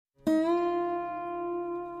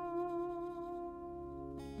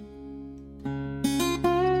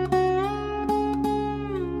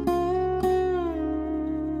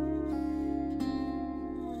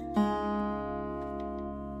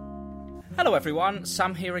Hello everyone,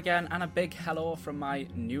 Sam here again, and a big hello from my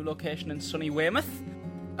new location in sunny Weymouth.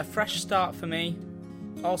 A fresh start for me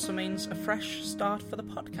also means a fresh start for the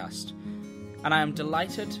podcast. And I am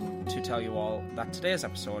delighted to tell you all that today's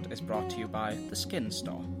episode is brought to you by The Skin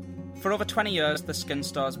Store. For over 20 years, The Skin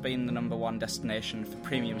Store has been the #1 destination for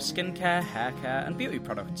premium skincare, hair care and beauty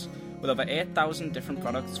products. With over 8,000 different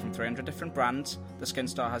products from 300 different brands, The Skin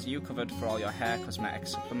Store has you covered for all your hair, cosmetic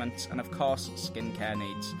supplements and, of course, skincare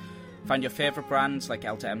needs. Find your favourite brands like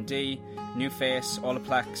EltaMD, NuFace,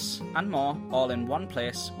 Olaplex and more, all in one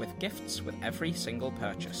place with gifts with every single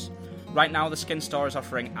purchase. Right now, The Skin Store is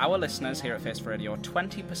offering our listeners here at Face for Radio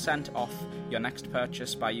 20% off your next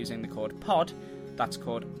purchase by using the code POD. That's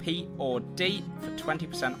code POD for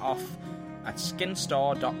 20% off at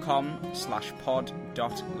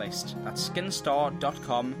skinstore.com/pod.list. That's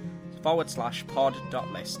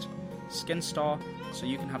skinstore.com/pod.list. Skin Store, so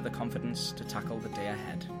you can have the confidence to tackle the day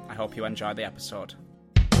ahead. I hope you enjoy the episode.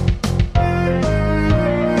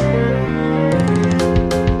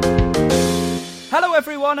 Hello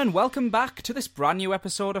everyone and welcome back to this brand new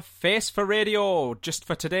episode of Face for Radio. Just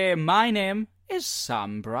for today, my name is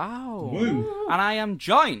Sam Brown. Woo. And I am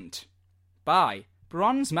joined by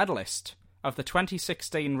bronze medalist of the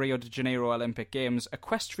 2016 Rio de Janeiro Olympic Games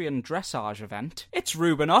equestrian dressage event. It's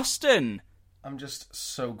Ruben Austin. I'm just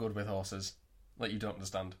so good with horses. Like, you don't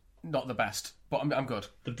understand. Not the best, but I'm good.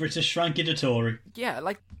 The British Frankie Dettori. Yeah,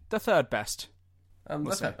 like the third best.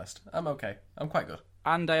 The third best. I'm okay. I'm quite good.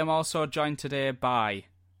 And I am also joined today by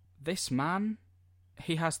this man.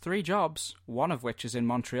 He has 3 jobs, one of which is in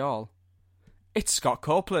Montreal. It's Scott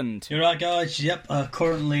Copeland. You're right, guys. Yep.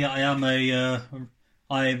 Currently, I am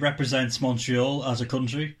I represent Montreal as a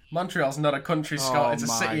country. Montreal's not a country, Scott. It's a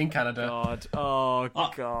city in Canada. God. Oh,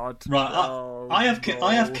 God. Right. Oh, I have no.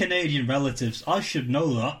 I have Canadian relatives. I should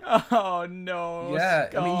know that. Oh, no. Yeah,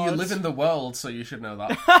 Scott. I mean, you live in the world, so you should know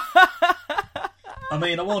that. I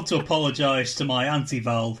mean, I want to apologise to my Auntie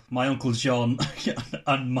Val, my Uncle John,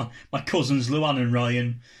 and my cousins Luann and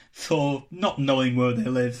Ryan for not knowing where they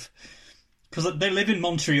live. Because they live in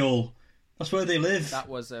Montreal. That's where they live. That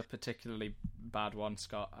was a particularly bad one,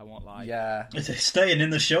 Scott. I won't lie. Yeah. It's staying in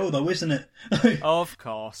the show, though, isn't it? Of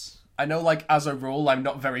course. I know, like, as a rule, I'm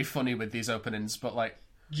not very funny with these openings, but, like...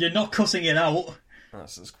 You're not cutting it out.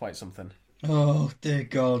 That's quite something. Oh, dear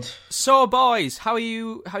God. So, boys, how are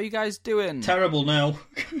you guys doing? Terrible now.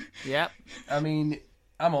 Yep. I mean,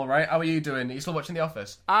 I'm alright. How are you doing? Are you still watching The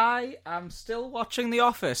Office? I am still watching The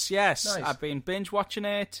Office, yes. Nice. I've been binge watching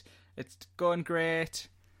it. It's going great.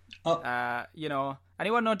 You know,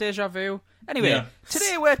 anyone know Deja Vu? Anyway, Yeah.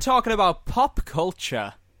 Today we're talking about pop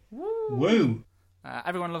culture. Woo.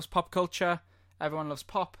 Everyone loves pop culture. Everyone loves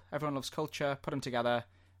pop. Everyone loves culture. Put them together.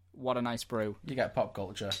 What a nice brew. You get pop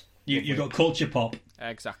culture. You got culture pop.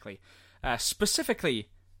 Exactly. Specifically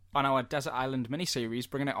on our Desert Island miniseries,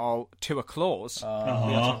 bringing it all to a close. We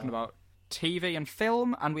are talking about TV and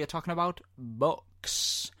film, and we are talking about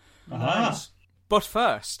books. Nice. But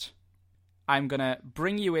first, I'm going to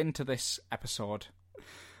bring you into this episode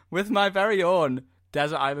with my very own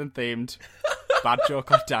Desert Island themed bad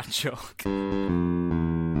joke or dad joke.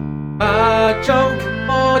 Bad joke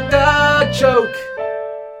or dad joke?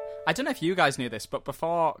 I don't know if you guys knew this, but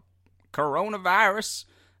before coronavirus,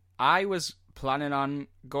 I was planning on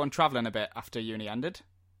going travelling a bit after uni ended.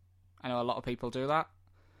 I know a lot of people do that.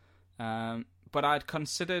 But I'd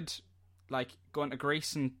considered like going to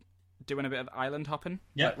Greece and doing a bit of island hopping.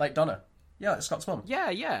 Yeah, like Donna. Yeah, it's Scott's mum.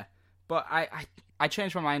 Yeah. But I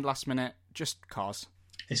changed my mind last minute just cause.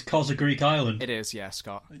 It's cause a Greek island. It is, yeah,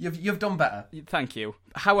 Scott. You've done better. Thank you.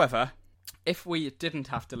 However, if we didn't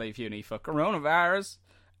have to leave uni for coronavirus,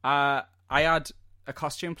 I had a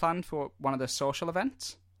costume planned for one of the social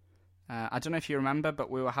events. I don't know if you remember, but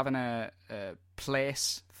we were having a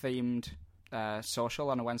place-themed social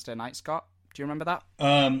on a Wednesday night, Scott. Do you remember that?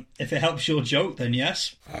 If it helps your joke, then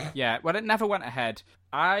yes. Yeah, well, it never went ahead.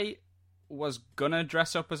 I was gonna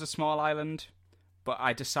dress up as a small island, but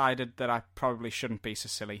I decided that I probably shouldn't be so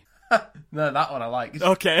silly. No, that one I liked.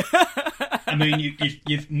 Okay. I mean,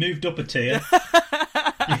 you've moved up a tier.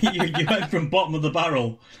 you went from bottom of the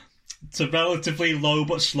barrel to relatively low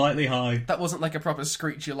but slightly high. That wasn't like a proper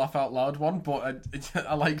screechy laugh out loud one, but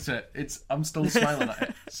I liked it. I'm still smiling at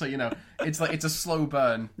it. So, you know, it's a slow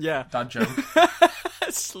burn. Yeah. Dad joke.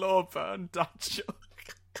 Slow burn dad joke.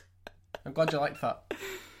 I'm glad you liked that.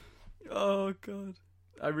 Oh, God.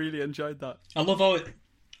 I really enjoyed that. I love how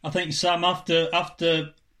I think, Sam,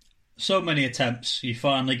 after so many attempts, you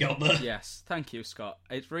finally got there. Yes, thank you, Scott.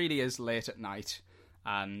 It really is late at night,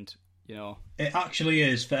 and, you know... It actually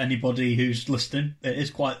is, for anybody who's listening. It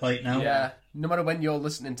is quite late now. Yeah, no matter when you're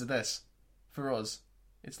listening to this. For us,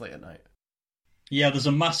 it's late at night. Yeah, there's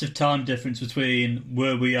a massive time difference between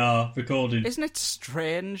where we are recording. Isn't it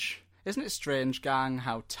strange? Isn't it strange, gang,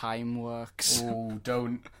 how time works? Oh,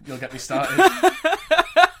 don't. You'll get me started.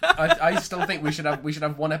 I still think we should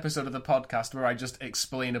have one episode of the podcast where I just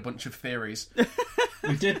explain a bunch of theories.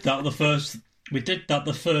 We did that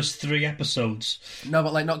the first 3 episodes. No,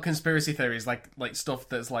 but like not conspiracy theories, like stuff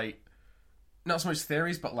that's like not so much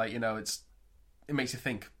theories, but like, you know, it makes you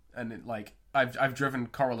think, and it, like I've driven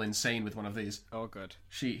Coral insane with one of these. Oh, good.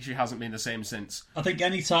 She hasn't been the same since. I think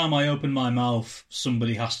any time I open my mouth,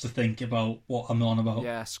 somebody has to think about what I'm on about.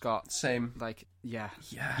 Yeah, Scott. Same. Like, yeah.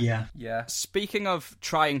 Yeah. Speaking of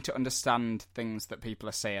trying to understand things that people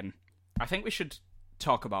are saying, I think we should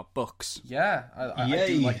talk about books. Yeah, I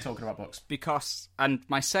do like talking about books. And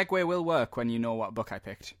my segue will work when you know what book I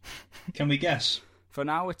picked. Can we guess? For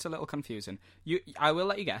now, it's a little confusing. I will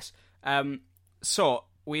let you guess. So,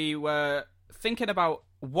 we were thinking about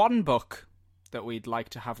one book that we'd like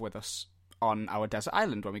to have with us on our desert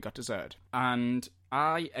island when we got deserted. And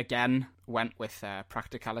I, again, went with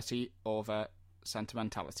practicality over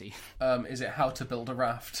sentimentality. Is it How to Build a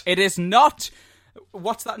Raft? It is not!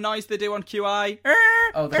 What's that noise they do on QI?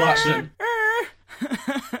 Oh, the klaxon.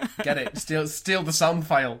 Get it. Steal the sound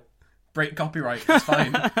file. Break copyright. It's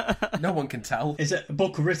fine. No one can tell. Is it a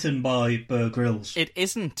book written by Bear Grylls? It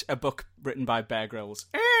isn't a book written by Bear Grylls.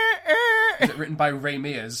 Is it written by Ray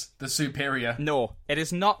Mears, the superior? No, it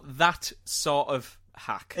is not that sort of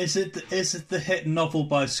hack. Is it the hit novel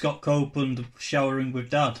by Scott Copeland, Showering with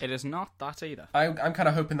Dad? It is not that either. I'm kind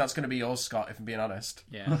of hoping that's going to be yours, Scott, if I'm being honest.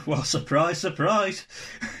 Yeah. Well, surprise, surprise.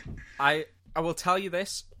 I will tell you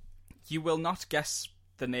this. You will not guess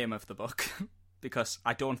the name of the book. Because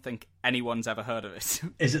I don't think anyone's ever heard of it.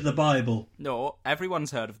 Is it the Bible? No, everyone's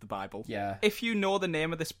heard of the Bible. Yeah. If you know the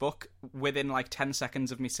name of this book within like 10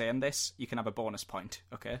 seconds of me saying this, you can have a bonus point,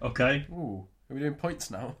 okay? Okay. Ooh, are we doing points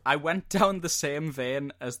now? I went down the same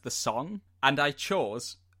vein as the song, and I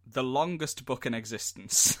chose the longest book in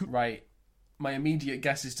existence. Right. My immediate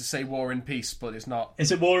guess is to say War and Peace, but it's not.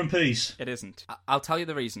 Is it War and Peace? It isn't. I'll tell you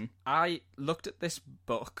the reason. I looked at this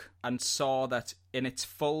book and saw that in its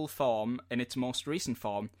full form, in its most recent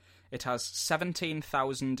form, it has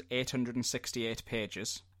 17,868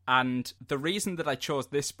 pages. And the reason that I chose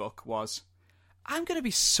this book was, I'm going to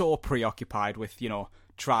be so preoccupied with,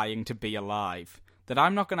 trying to be alive, that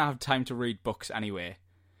I'm not going to have time to read books anyway.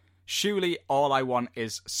 Surely all I want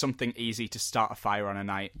is something easy to start a fire on a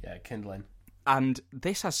night. Yeah, kindling. And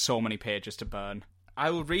this has so many pages to burn.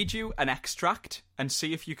 I will read you an extract and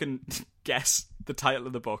see if you can guess the title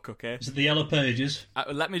of the book, okay? Is it the Yellow Pages?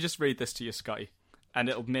 Let me just read this to you, Scotty, and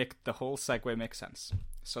it'll make the whole segue make sense.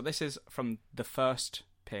 So this is from the first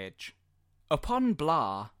page. Upon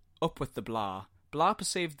blah, up with the blah, blah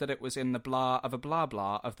perceived that it was in the blah of a blah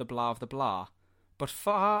blah of the blah of the blah. But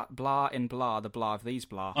far blah in blah the blah of these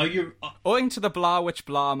blah. Are you... Owing to the blah which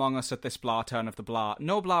blah among us at this blah turn of the blah,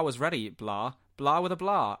 no blah was ready, blah with a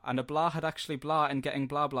blah, and a blah had actually blah in getting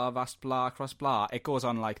blah blah vast blah across blah. It goes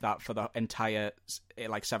on like that for the entire,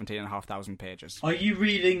 17,500 pages. Are you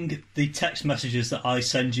reading the text messages that I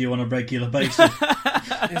send you on a regular basis?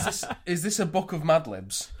 Is this a book of Mad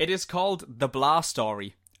Libs? It is called The Blah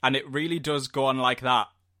Story, and it really does go on like that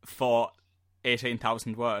for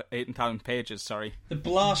 18,000 pages, sorry. The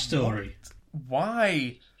Blah Story.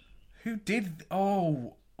 Why? Who did...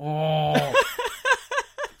 Oh.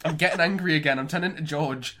 I'm getting angry again. I'm turning to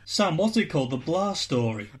George. Sam, what's it called? The Blah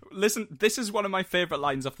Story. Listen, this is one of my favourite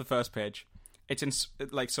lines off the first page. It's in,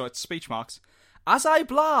 so it's speech marks. As I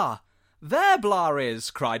blah, there blah is,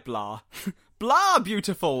 cried blah. Blah,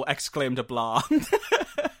 beautiful, exclaimed a blah.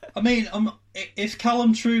 I mean, if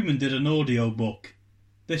Callum Truman did an audio book,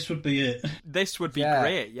 this would be it. This would be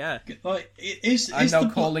great, yeah. Like, I'm now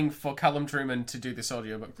calling for Callum Truman to do this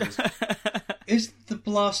audiobook, please. Is the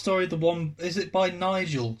Blah Story the one... Is it by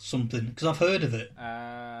Nigel something? Because I've heard of it.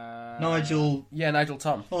 Nigel... Yeah, Nigel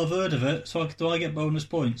Tom. Well, I've heard of it, so do I get bonus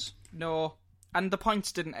points? No, and the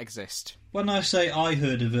points didn't exist. When I say I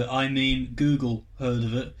heard of it, I mean Google heard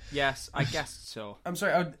of it. Yes, I guessed so. I'm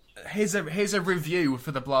sorry, here's a review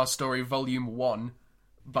for the Blah Story Volume 1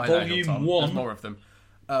 by Nigel Tom. Volume 1? There's more of them.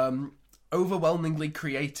 Overwhelmingly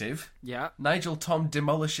creative. Yeah. Nigel Tom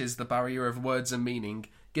demolishes the barrier of words and meaning,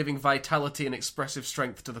 giving vitality and expressive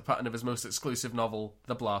strength to the pattern of his most exclusive novel,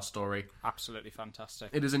 The Blah Story. Absolutely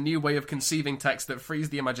fantastic. It is a new way of conceiving text that frees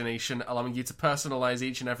the imagination, allowing you to personalise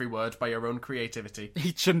each and every word by your own creativity.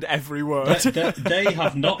 Each and every word. They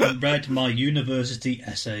have not read my university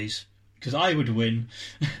essays, because I would win.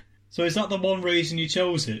 So is that the one reason you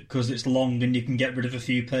chose it? Because it's long and you can get rid of a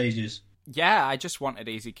few pages? Yeah, I just wanted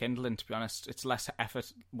easy kindling, to be honest. It's less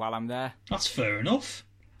effort while I'm there. That's fair enough.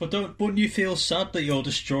 But wouldn't you feel sad that you're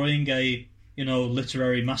destroying a,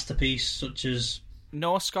 literary masterpiece such as...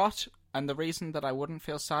 No, Scott. And the reason that I wouldn't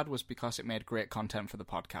feel sad was because it made great content for the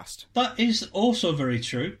podcast. That is also very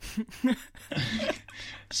true.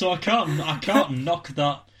 So I can't knock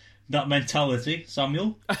that mentality,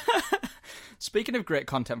 Samuel. Speaking of great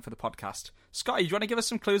content for the podcast, Scotty, do you want to give us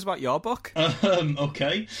some clues about your book?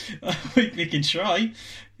 Okay, we can try.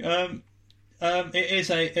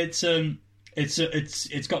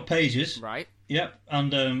 It's got pages, Right. Yep,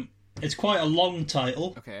 and it's quite a long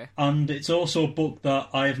title. Okay. And it's also a book that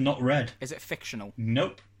I have not read. Is it fictional?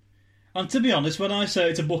 Nope. And to be honest, when I say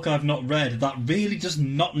it's a book I've not read, that really does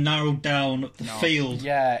not narrow down the field.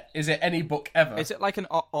 Yeah, is it any book ever? Is it like an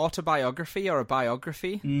autobiography or a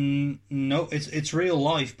biography? No, it's real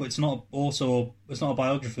life, but it's not a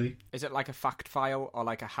biography. Is it like a fact file or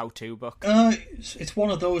like a how-to book? It's one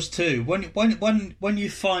of those two. When you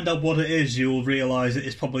find out what it is, you'll realise it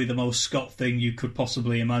is probably the most Scott thing you could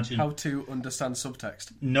possibly imagine. How to understand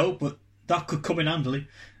subtext? No, but that could come in handily.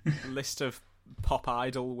 List of Pop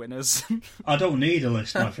Idol winners. I don't need a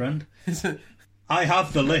list, my friend. I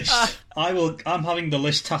have the list. I'm having the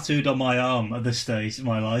list tattooed on my arm at this stage in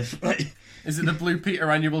my life. Is it the Blue Peter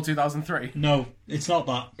Annual 2003? No, it's not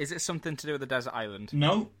that. Is it something to do with the desert island?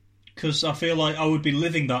 No, because I feel like I would be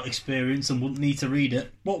living that experience and wouldn't need to read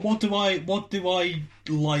it. What do I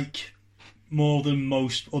like more than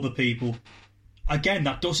most other people? Again,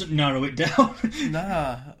 that doesn't narrow it down.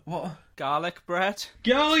 Nah, what? Garlic bread?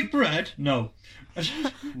 Garlic bread? No.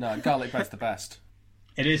 No, garlic bread's the best.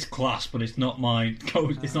 It is class, but it's not my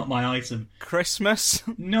it's not my item. Christmas?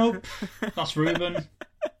 Nope. That's Reuben.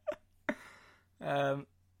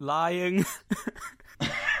 Lying?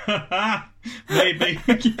 Maybe.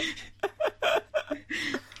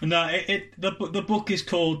 No, the book is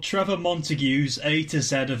called Trevor Montague's A to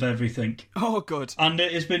Z of Everything. Oh, good. And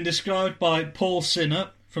it has been described by Paul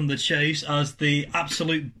Sinner from The Chase as the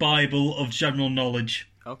absolute Bible of general knowledge.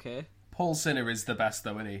 Okay. Paul Sinner is the best,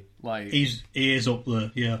 though, isn't he? Like He is up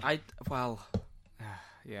there, yeah.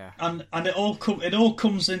 Yeah. And it all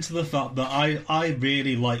comes into the fact that I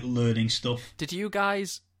really like learning stuff. Did you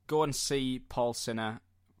guys go and see Paul Sinner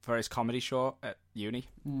for his comedy show at uni?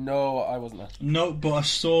 No, I wasn't there. No, but I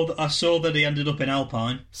saw that he ended up in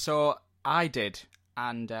Alpine. So I did,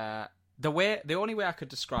 and the only way I could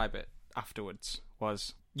describe it afterwards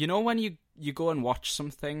was, when you go and watch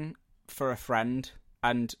something for a friend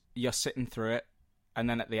and you're sitting through it, and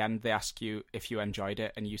then at the end they ask you if you enjoyed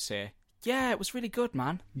it, and you say, "Yeah, it was really good,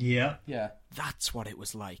 man." Yeah. Yeah. That's what it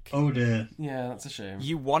was like. Oh dear. Yeah, that's a shame.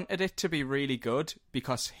 You wanted it to be really good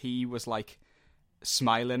because he was like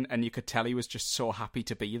smiling, and you could tell he was just so happy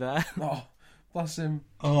to be there. Oh, bless him.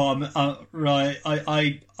 Oh, right.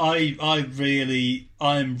 I'm really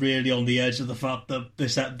on the edge of the fact that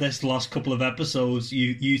this last couple of episodes,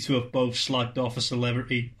 you two have both slagged off a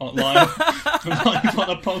celebrity live on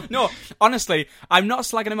a podcast. No, honestly, I'm not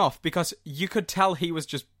slagging him off because you could tell he was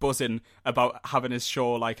just buzzing about having his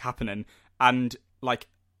show like happening, and like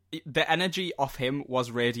the energy of him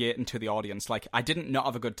was radiating to the audience. Like, I didn't not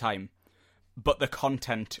have a good time, but the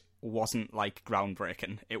content wasn't like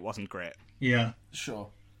groundbreaking. It wasn't great. Yeah. Sure.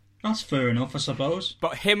 That's fair enough, I suppose.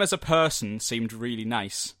 But him as a person seemed really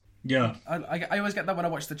nice. Yeah. I always get that when I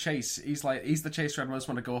watch The Chase. He's the chaser I'd most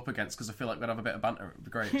want to go up against because I feel like we'd have a bit of banter. It would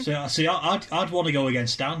be great. See, I'd want to go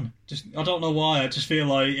against Dan. I don't know why. I just feel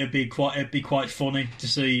like it'd be quite funny to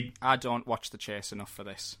see. I don't watch The Chase enough for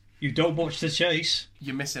this. You don't watch The Chase?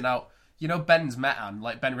 You're missing out. Ben's met Anne.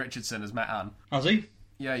 Like, Ben Richardson has met Anne. Has he?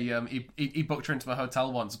 Yeah, he booked her into the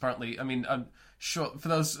hotel once. Apparently, I mean, I'm sure for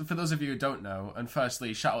those of you who don't know. And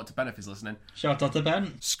firstly, shout out to Ben if he's listening. Shout out to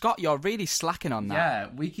Ben. Scott, you're really slacking on that. Yeah,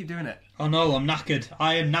 we keep doing it. Oh no, I'm knackered.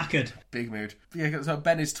 I am knackered. Big mood. Yeah, so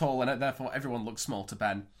Ben is tall, and therefore everyone looks small to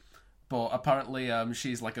Ben. But apparently,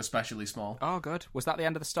 she's like especially small. Oh, good. Was that the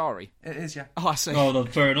end of the story? It is, yeah. Oh, I see. Oh, then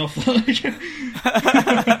fair enough.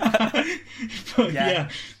 But yeah.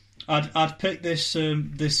 I'd pick this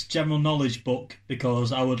general knowledge book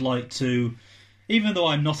because I would like to, even though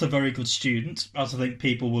I'm not a very good student, as I think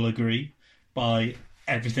people will agree by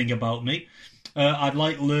everything about me, I'd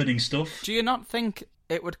like learning stuff. Do you not think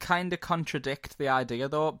it would kind of contradict the idea,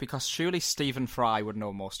 though? Because surely Stephen Fry would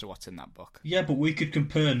know most of what's in that book. Yeah, but we could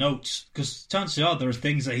compare notes, because chances are there are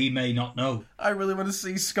things that he may not know. I really want to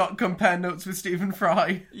see Scott compare notes with Stephen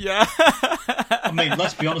Fry. Yeah. I mean,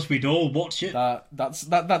 let's be honest, we'd all watch it.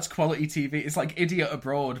 That's quality TV. It's like Idiot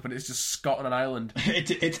Abroad, but it's just Scott on an island.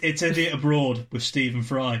 It's Idiot Abroad with Stephen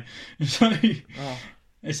Fry.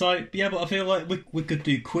 It's like, yeah, but I feel like we could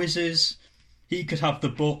do quizzes. He could have the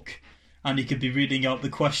book, and he could be reading out the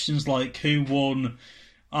questions like who won,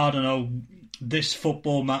 I don't know, this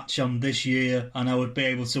football match on this year, and I would be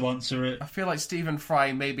able to answer it. I feel like Stephen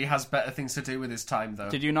Fry maybe has better things to do with his time, though.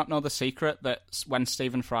 Did you not know the secret that when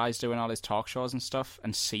Stephen Fry's doing all his talk shows and stuff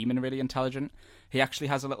and seeming really intelligent, he actually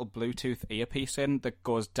has a little Bluetooth earpiece in that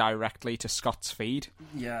goes directly to Scott's feed?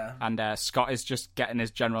 Yeah. And Scott is just getting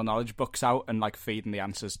his general knowledge books out and like feeding the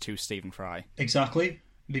answers to Stephen Fry. Exactly.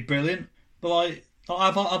 It'd be brilliant. But like,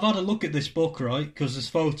 I've had a look at this book, right? Because there's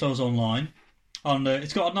photos online, and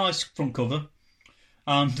it's got a nice front cover.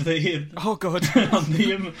 And the Oh, good. and the,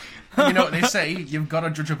 You know what they say, you've got to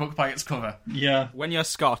judge a book by its cover. yeah. When you're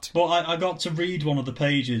Scott. But I got to read one of the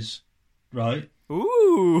pages, right?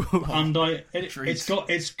 Ooh. And Treats.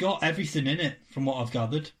 it's got everything in it from what I've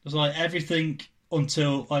gathered. There's like everything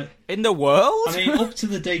until like, In the world? I mean, up to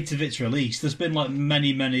the date of its release. There's been like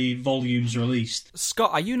many volumes released.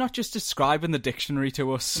 Scott, are you not just describing the dictionary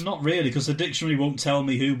to us? Not really, because the dictionary won't tell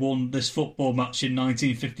me who won this football match in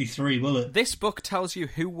 1953, will it? This book tells you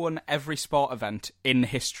who won every sport event in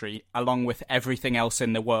history, along with everything else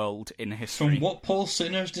in the world in history. From what Paul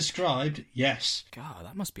Sinner has described, yes. God,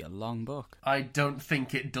 that must be a long book. I don't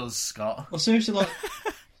think it does, Scott. Well, seriously, like,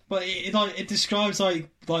 but it describes like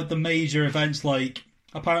the major events. Like,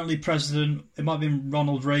 apparently, it might have been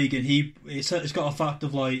Ronald Reagan. It's got a fact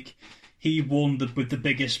of like he won with the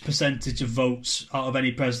biggest percentage of votes out of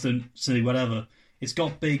any presidency, whatever. It's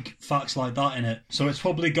got big facts like that in it. So it's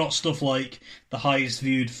probably got stuff like the highest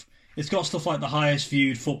viewed. It's got stuff like the highest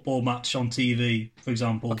viewed football match on TV, for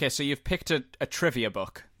example. Okay, so you've picked a trivia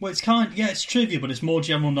book. Well, it's trivia, but it's more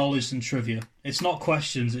general knowledge than trivia. It's not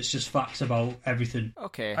questions; it's just facts about everything.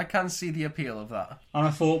 Okay. I can see the appeal of that. And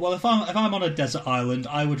I thought, well, if I'm on a desert island,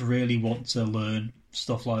 I would really want to learn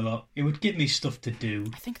stuff like that. It would give me stuff to do.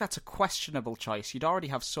 I think that's a questionable choice. You'd already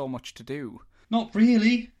have so much to do. Not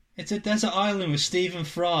really. It's a desert island with Stephen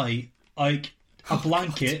Fry, like a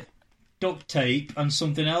blanket, duct tape, and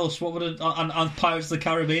something else. What would and Pirates of the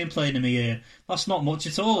Caribbean playing in my ear? That's not much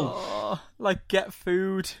at all. Oh, like get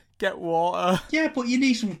food, get water. Yeah, but you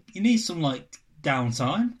need some like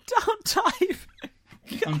downtime Downtime.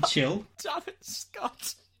 and chill. Damn it,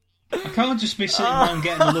 Scott. I can't just be sitting around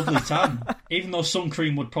getting a lovely tan, even though sun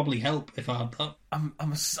cream would probably help if I had that.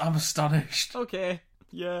 I'm astonished. Okay,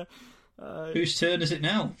 yeah. Whose turn is it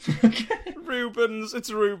now? Reuben's,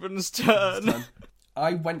 it's Reuben's turn.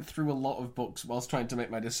 I went through a lot of books whilst trying to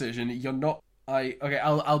make my decision. You're not.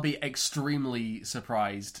 I'll be extremely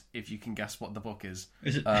surprised if you can guess what the book is.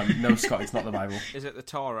 Is it? No, Scott, it's not the Bible. Is it the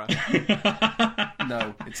Torah?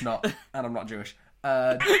 No, it's not, and I'm not Jewish.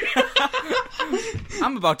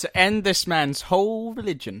 I'm about to end this man's whole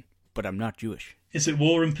religion, but I'm not Jewish. Is it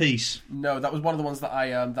War and Peace? No, that was one of the ones that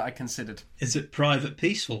I considered. Is it Private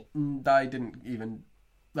Peaceful? That didn't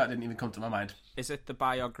even come to my mind. Is it the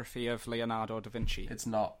biography of Leonardo da Vinci? It's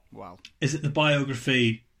not. Well, Is it the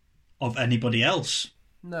biography of anybody else?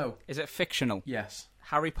 No. is it fictional? Yes.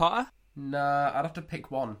 Harry Potter? Nah, I'd have to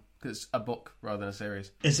pick one because it's a book rather than a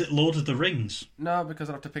series. Is it Lord of the Rings? No, because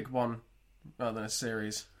I'd have to pick one rather than a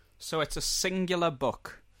series. So it's a singular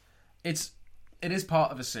book. It is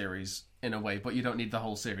part of a series in a way, but you don't need the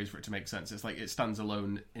whole series for it to make sense. It's like it stands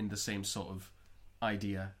alone in the same sort of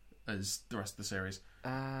idea as the rest of the series.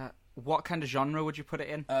 What kind of genre would you put it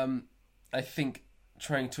in? I think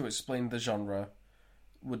trying to explain the genre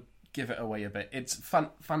would give it away a bit. It's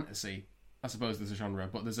fantasy, I suppose there's a genre,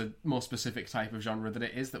 but there's a more specific type of genre that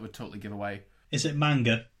it is that would totally give away. Is it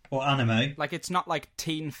manga or anime? Like, it's not like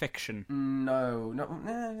teen fiction. No.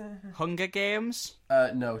 Hunger Games? No.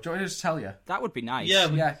 Do you want me to just tell you? That would be nice. Yeah,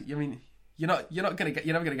 Yeah, I mean, you're never gonna get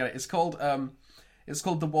it. It's called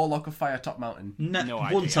The Warlock of Firetop Mountain No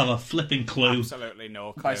wouldn't idea. have a flipping clue. Absolutely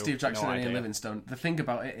no clue. by Steve Jackson No and Ian idea. Livingstone. The thing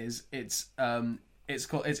about it is, it's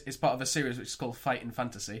part of a series which is called Fighting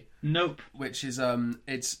Fantasy, Nope. which is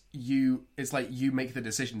it's like you make the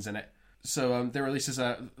decisions in it. So they releases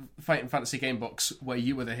a Fighting Fantasy game books where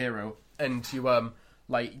you were the hero and you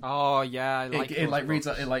like. Oh yeah, I like It like those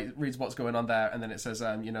books. reads what's going on there, and then it says,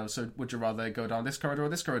 so would you rather go down this corridor or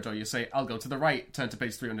this corridor? You say, I'll go to the right. Turn to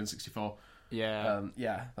page 364. Yeah.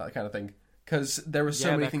 That kind of thing. Because there are so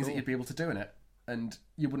Yeah, many they're things cool. that you'd be able to do in it, and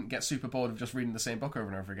you wouldn't get super bored of just reading the same book over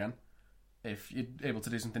and over again if you're able to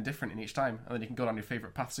do something different in each time, and then you can go down your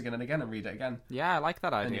favourite paths again and again and read it again, Yeah, I like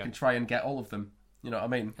that and you idea. can try and get all of them. You know what I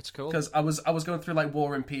mean? It's cool. Because I was going through like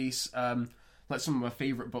War and Peace, like some of my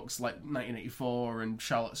favourite books like 1984 and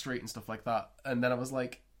Charlotte Street and stuff like that, and then I was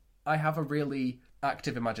like, I have a really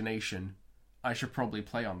active imagination. I should probably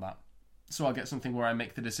play on that. So I'll get something where I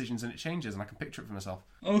make the decisions and it changes and I can picture it for myself.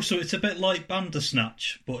 Oh, so it's a bit like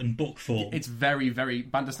Bandersnatch, but in book form. It's very, very...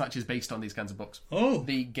 Bandersnatch is based on these kinds of books. Oh.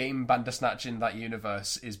 The game Bandersnatch in that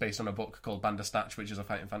universe is based on a book called Bandersnatch, which is a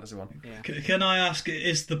fighting fantasy one. Yeah. Can I ask,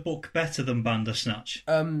 is the book better than Bandersnatch?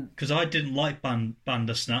 Because I didn't like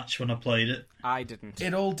Bandersnatch when I played it. I didn't.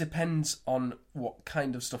 It all depends on what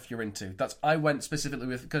kind of stuff you're into. I went specifically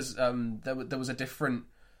with... Because there was a different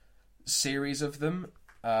series of them.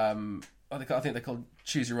 I think they're called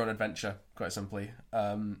Choose Your Own Adventure, quite simply.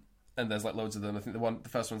 And there's like loads of them. I think the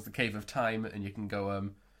first one's the Cave of Time, and you can go.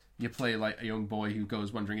 You play like a young boy who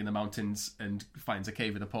goes wandering in the mountains and finds a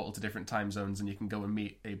cave with a portal to different time zones, and you can go and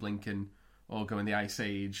meet Abe Lincoln, or go in the Ice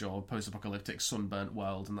Age, or post-apocalyptic sunburnt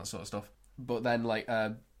world, and that sort of stuff. But then, like,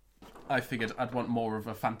 I figured I'd want more of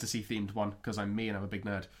a fantasy-themed one because I'm me and I'm a big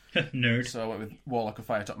nerd. Nerd. So I went with Warlock of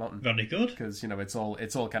Firetop Mountain. Very good. Because it's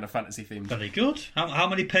all kind of fantasy themed. Very good. How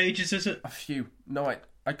many pages is it? A few. No,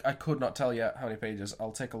 I could not tell yet how many pages.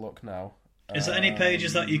 I'll take a look now. Is there any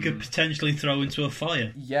pages that you could potentially throw into a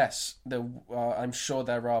fire? Yes, I'm sure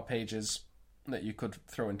there are pages that you could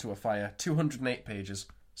throw into a fire. 208 pages,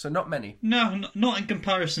 so not many. No, not in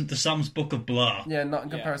comparison to Sam's Book of Blah. Yeah, not in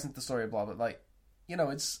comparison to the story of Blah, but like,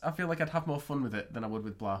 I feel like I'd have more fun with it than I would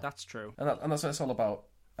with Blah. That's true. And that's what it's all about.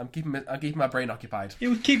 I'm keeping my brain occupied. It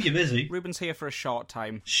would keep you busy. Ruben's here for a short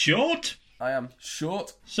time. Short? I am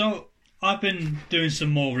short. So, I've been doing some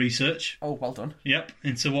more research. Oh, well done. Yep,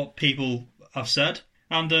 into what people have said.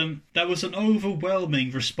 And there was an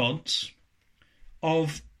overwhelming response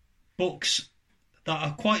of books that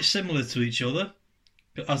are quite similar to each other,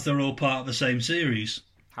 as they're all part of the same series.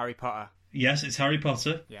 Harry Potter. Yes, it's Harry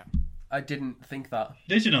Potter. Yeah. I didn't think that.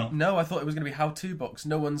 Did you not? No, I thought it was going to be how-to books.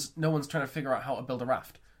 No one's trying to figure out how to build a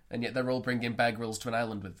raft, and yet they're all bringing Bear Grylls to an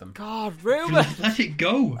island with them. God, Ruben! Let it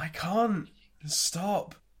go. I can't.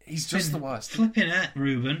 Stop. He's just the worst. Flipping it,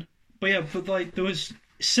 Ruben. But yeah, there was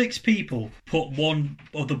 6 people put one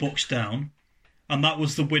of the books down, and that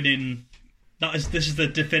was the winning... This is the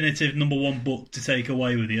definitive number 1 book to take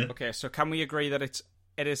away with you. Okay, so can we agree that it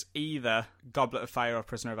is either Goblet of Fire or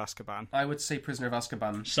Prisoner of Azkaban? I would say Prisoner of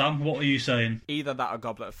Azkaban. Sam, what are you saying? Either that or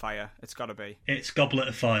Goblet of Fire. It's got to be. It's Goblet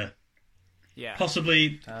of Fire. Yeah.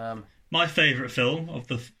 Possibly my favourite film of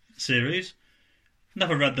the series.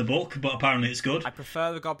 Never read the book, but apparently it's good. I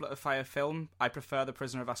prefer the Goblet of Fire film. I prefer the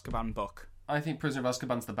Prisoner of Azkaban book. I think Prisoner of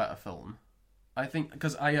Azkaban's the better film. I think,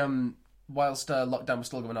 because whilst lockdown was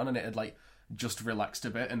still going on and it had, like, just relaxed a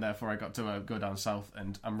bit, and therefore I got to go down south,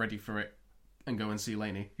 and I'm ready for it, and go and see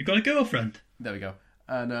Lainey. You got a girlfriend? There we go.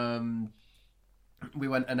 And we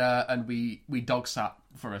went and we dog sat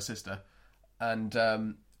for her sister,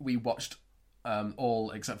 and we watched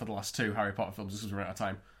all except for the last 2 Harry Potter films. This was around out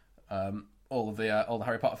of time. All the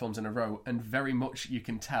Harry Potter films in a row, and very much you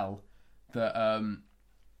can tell that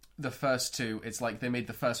the first 2, it's like they made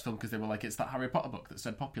the first film because they were like, it's that Harry Potter book that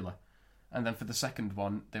said popular, and then for the second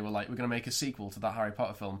one they were like, we're going to make a sequel to that Harry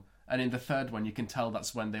Potter film, and in the third one you can tell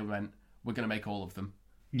that's when they went, we're going to make all of them.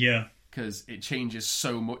 Yeah. Because it changes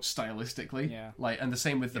so much stylistically. Yeah. Like, and the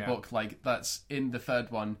same with the book. Like, that's in the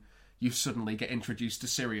third one, you suddenly get introduced to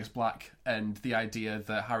Sirius Black and the idea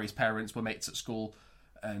that Harry's parents were mates at school,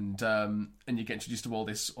 and you get introduced to all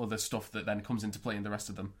this other stuff that then comes into play in the rest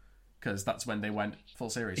of them. Because that's when they went full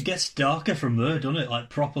series. It gets darker from there, doesn't it? Like,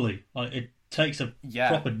 properly. Like, it takes a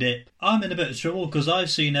proper dip. I'm in a bit of trouble because I've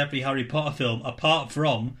seen every Harry Potter film apart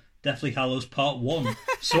from Deathly Hallows Part 1.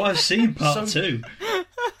 So I've seen Part 2.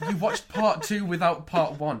 You watched Part 2 without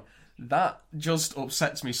Part 1. That just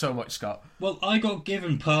upsets me so much, Scott. Well, I got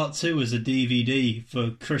given Part 2 as a DVD for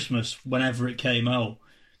Christmas whenever it came out.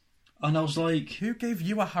 And I was like... Who gave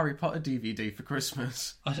you a Harry Potter DVD for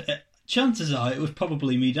Christmas? Chances are it was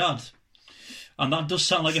probably me dad. And that does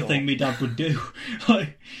sound like a thing me dad would do.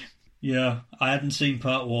 Like, yeah, I hadn't seen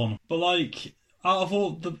Part 1. But like, out of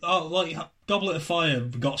all the... Goblet of Fire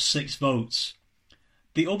got 6 votes.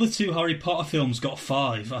 The other 2 Harry Potter films got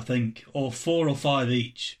 5, I think. Or 4 or 5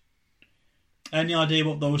 each. Any idea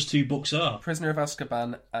what those 2 books are? Prisoner of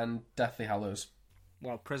Azkaban and Deathly Hallows.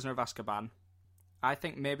 Well, Prisoner of Azkaban. I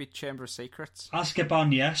think maybe Chamber of Secrets.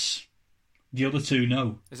 Azkaban, yes. The other 2,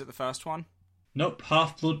 no. Is it the first one? Nope,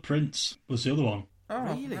 Half-Blood Prince was the other one. Oh,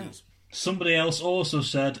 really? Nice. Somebody else also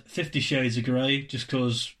said 50 Shades of Grey, just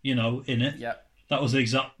because, in it. Yeah. That was the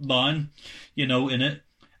exact line, in it.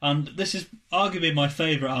 And this is arguably my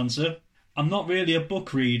favourite answer. I'm not really a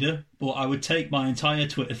book reader, but I would take my entire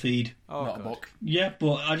Twitter feed. Oh, Not good. a book. Yeah,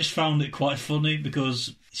 but I just found it quite funny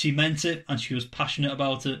because she meant it and she was passionate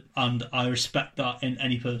about it, and I respect that in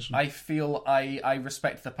any person. I feel I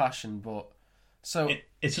respect the passion, but So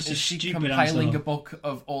It's just a is she stupid compiling answer. a book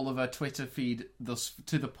of all of her Twitter feed thus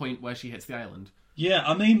to the point where she hits the island? Yeah,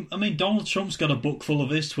 I mean, Donald Trump's got a book full of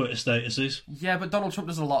his Twitter statuses. Yeah, but Donald Trump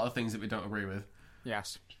does a lot of things that we don't agree with.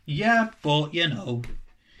 Yes. Yeah, but you know,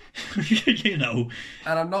 you know.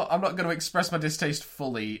 And I'm not going to express my distaste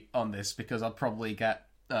fully on this because I'll probably get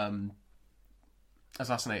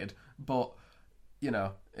assassinated. But you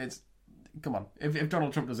know, come on. If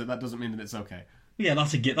Donald Trump does it, that doesn't mean that it's okay. Yeah,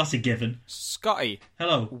 that's a given. Scotty,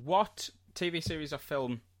 Hello. what TV series or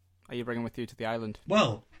film are you bringing with you to the island?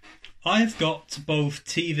 Well, I've got both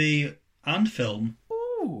TV and film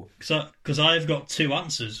Ooh. because I've got two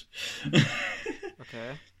answers.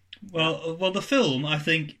 Okay. Well, the film I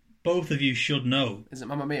think both of you should know. Is it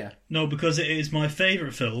Mamma Mia? No, because it is my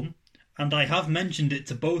favourite film, and I have mentioned it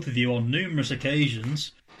to both of you on numerous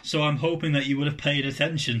occasions. So I'm hoping that you would have paid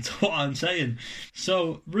attention to what I'm saying.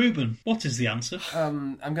 So, Ruben, what is the answer?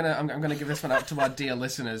 I'm gonna give this one out to our dear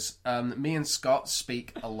listeners. Me and Scott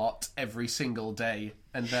speak a lot every single day,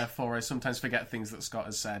 and therefore I sometimes forget things that Scott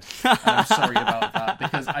has said. And I'm sorry about that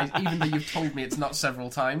because even though you've told me it's not several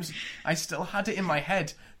times, I still had it in my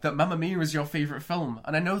head that Mamma Mia is your favourite film,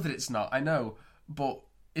 and I know that it's not. I know, but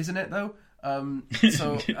isn't it though?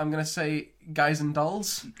 So I'm gonna say Guys and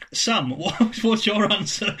Dolls. Sam, what's your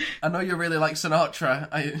answer? I know you really like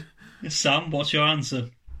Sinatra. Sam, what's your answer?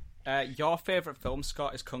 Your favourite film,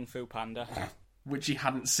 Scott, is Kung Fu Panda. Which he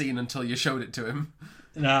hadn't seen until you showed it to him.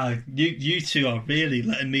 Nah, you two are really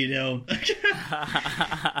letting me down.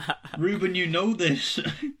 Ruben, you know this.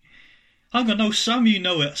 Hang on, no, Sam, you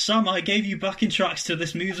know it. Sam, I gave you backing tracks to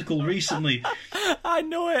this musical recently. I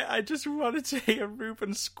know it. I just wanted to hear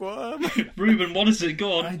Ruben squirm. Ruben, what is it?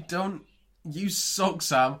 Go on. I don't. You suck,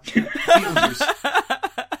 Sam.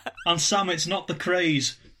 Beetlejuice. And Sam, it's not the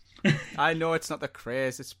craze. I know it's not the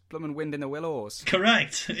craze. It's bloomin' Wind in the Willows.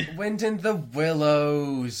 Correct. Wind in the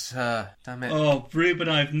Willows. Damn it. Oh, Ruben,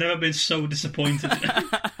 I've never been so disappointed.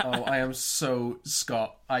 Oh, I am so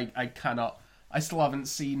Scott. I cannot. I still haven't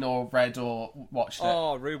seen or read or watched it.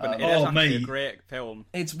 Oh, Ruben, it is oh, actually a mate. great film.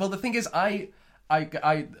 Well, the thing is, I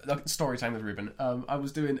story time with Ruben. I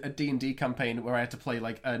was doing a D&D campaign where I had to play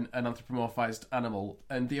like an anthropomorphized animal,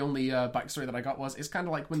 and the only backstory that I got was it's kind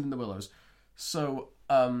of like Wind in the Willows. So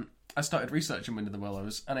I started researching Wind in the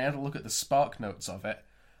Willows, and I had a look at the Spark Notes of it,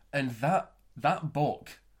 and that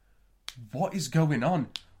book. What is going on?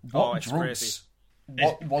 What it's drugs? crazy.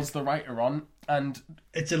 What was the writer on? And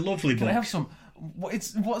It's a lovely can book. I have some?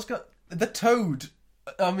 What's got the toad?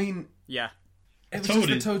 I mean, Yeah. it was Toad just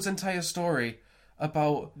the is- toad's entire story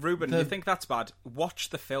about Ruben, you think that's bad? Watch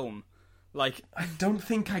the film. Like, I don't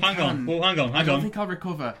think I Hang can. on. Well, hang on. I Hang don't on. think I'll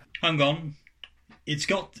recover. Hang on. It's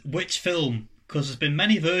got which film? Because there's been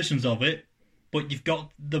many versions of it, but you've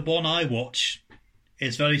got the one I watch.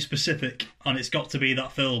 It's very specific, and it's got to be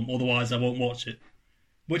that film. Otherwise, I won't watch it.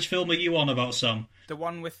 Which film are you on about, Sam? the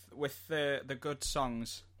one with the good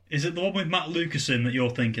songs. Is it the one with Matt Lucas in that you're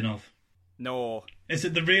thinking of? No. Is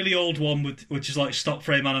it the really old one which is like stop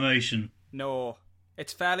frame animation? No.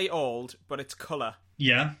 It's fairly old, but it's colour,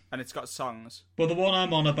 Yeah. and it's got songs. Well, the one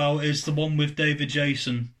I'm on about is the one with David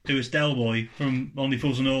Jason, who is Del Boy from Only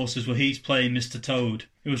Fools and Horses, where he's playing Mr. Toad.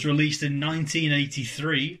 It was released in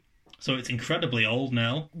 1983, so it's incredibly old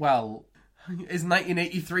now. Well, is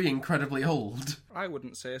 1983 incredibly old? I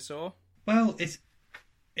wouldn't say so. Well,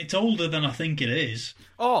 it's older than I think it is.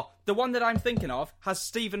 Oh, the one that I'm thinking of has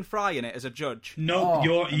Stephen Fry in it as a judge. No, Oh,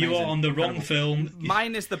 you are amazing. on the wrong film.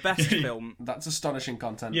 Mine is the best film. That's astonishing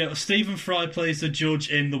content. Yeah, Stephen Fry plays the judge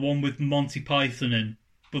in the one with Monty Python in,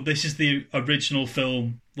 but this is the original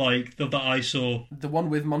film, like that I saw. The one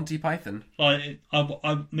with Monty Python. Like,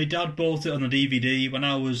 my dad bought it on the DVD when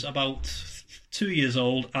I was about 2 years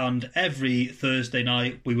old, and every Thursday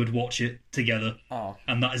night we would watch it together. Oh,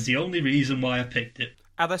 And that is the only reason why I picked it.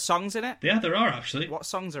 Are there songs in it? Yeah, there are actually. What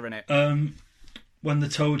songs are in it? When the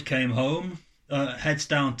Toad Came Home, Heads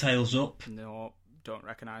Down, Tails Up. No, don't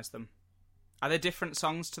recognise them. Are they different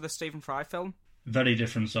songs to the Stephen Fry film? Very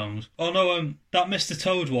different songs. Oh no, that Mr.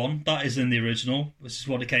 Toad one, that is in the original. This is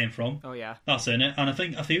what it came from. Oh, yeah. That's in it, and I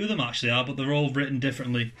think a few of them actually are, but they're all written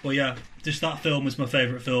differently. But yeah, just that film is my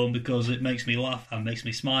favourite film because it makes me laugh and makes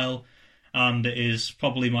me smile, and it is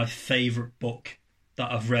probably my favourite book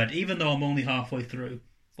that I've read, even though I'm only halfway through.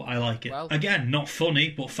 But I like it. Well- Again, not funny,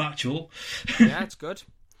 but factual. Yeah, it's good.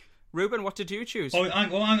 Ruben, what did you choose? Oh,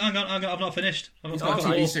 hang on, I've not finished. I've it's not got a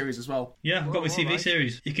got TV more. series as well. Yeah, I've got my Oh, TV alright.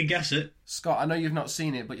 series. You can guess it. Scott, I know you've not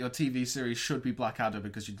seen it, but your TV series should be Blackadder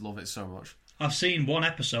because you'd love it so much. I've seen one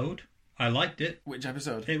episode. I liked it. Which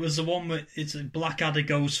episode? It was the one where it's Blackadder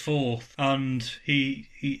goes forth, and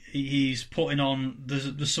he's putting on.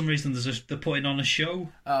 There's some reason they're putting on a show.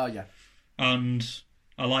 Oh yeah. And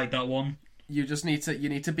I like that one. You just need to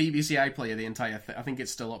BBC iPlayer the entire thing. I think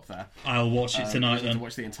it's still up there. I'll watch it tonight. You need then to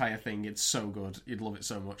watch the entire thing. It's so good. You'd love it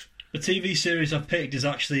so much. The TV series I've picked is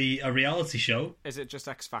actually a reality show. Is it just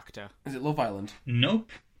X Factor? Is it Love Island?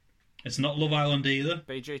 Nope. It's not Love Island either.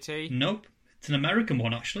 BGT? Nope. It's an American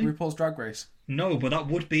one, actually. RuPaul's Drag Race? No, but that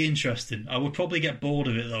would be interesting. I would probably get bored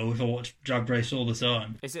of it, though, if I watched Drag Race all the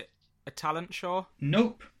time. Is it a talent show?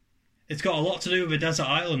 Nope. It's got a lot to do with a desert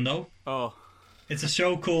island, though. Oh. It's a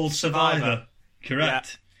show called Survivor.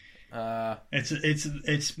 Correct.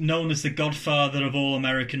 It's known as the godfather of all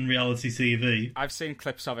American reality TV. I've seen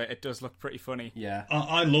clips of it. It does look pretty funny. Yeah.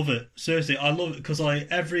 I love it. Seriously, I love it because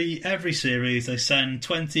every series they send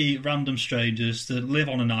 20 random strangers to live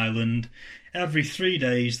on an island. Every 3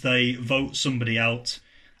 days they vote somebody out.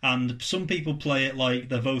 And some people play it like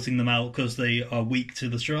they're voting them out because they are weak to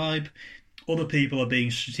the tribe. Other people are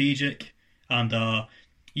being strategic and are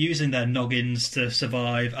using their noggins to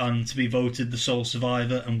survive and to be voted the sole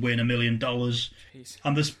survivor and win $1 million. Jeez.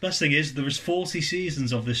 And the best thing is, there is 40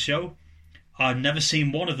 seasons of this show. I've never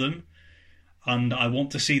seen one of them, and I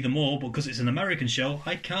want to see them all, but because it's an American show,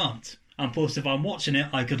 I can't. And plus, if I'm watching it,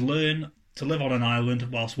 I could learn to live on an island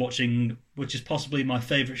whilst watching, which is possibly my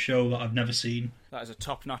favourite show that I've never seen. That is a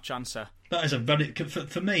top-notch answer. That is a very,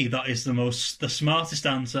 for me, that is the smartest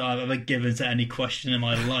answer I've ever given to any question in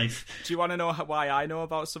my life. Do you want to know why I know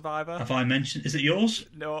about Survivor? Have I mentioned? Is it yours?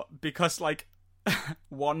 No, because like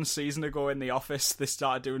 1 season ago in The Office, they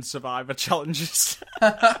started doing Survivor challenges.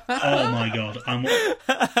 Oh my god! And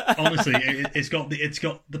honestly, it's got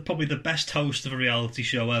probably the best host of a reality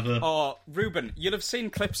show ever. Oh, Ruben, you'll have seen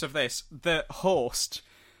clips of this. The host,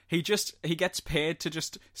 he gets paid to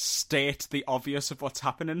just state the obvious of what's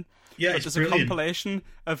happening. Yeah, but it's there's brilliant. a compilation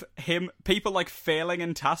of people like failing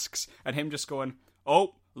in tasks and him just going,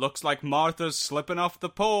 "Oh, looks like Martha's slipping off the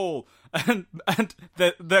pole," and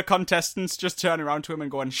the contestants just turn around to him and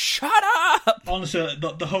going, "Shut up!" Honestly,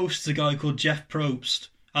 the host's a guy called Jeff Probst,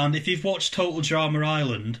 and if you've watched Total Drama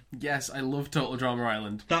Island, Yes, I love Total Drama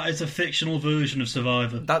Island. that is a fictional version of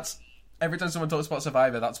Survivor. That's every time someone talks about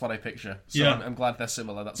Survivor, that's what I picture. So Yeah. I'm glad they're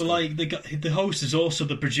similar. That's But good. like the host is also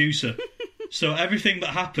the producer, so everything that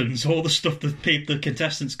happens, all the stuff that the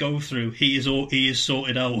contestants go through, he is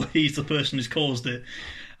sorted out. He's the person who's caused it,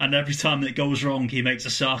 and every time it goes wrong, he makes a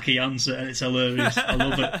sarky answer, and it's hilarious. I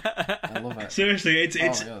love it. I love it. Seriously,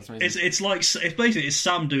 that's amazing. it's basically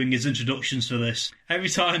Sam doing his introductions for this. Every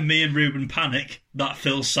time me and Ruben panic, that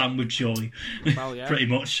fills Sam with joy. Well, yeah. Pretty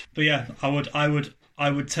much. But yeah, I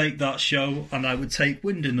would take that show, and I would take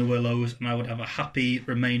Wind in the Willows, and I would have a happy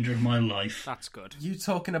remainder of my life. That's good. You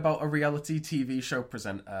talking about a reality TV show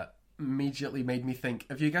presenter immediately made me think.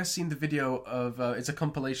 Have you guys seen the video of? It's a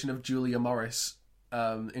compilation of Julia Morris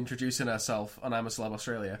introducing herself on I'm a Celeb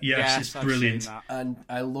Australia. Yes, it's I've brilliant. seen that. And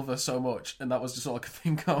I love her so much, and that was just all I could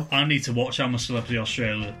think of. I need to watch I'm a Celebrity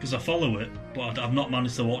Australia, because I follow it, but I've not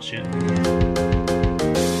managed to watch it.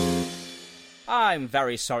 I'm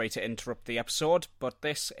very sorry to interrupt the episode, but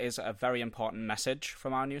this is a very important message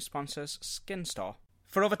from our new sponsors, Skin Store.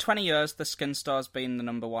 For over 20 years, the Skin Store has been the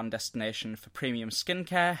 #1 destination for premium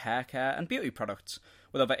skincare, hair care, and beauty products.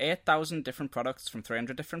 With over 8,000 different products from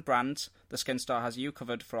 300 different brands, the Skin Store has you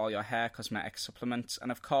covered for all your hair, cosmetics, supplements,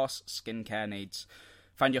 and of course, skincare needs.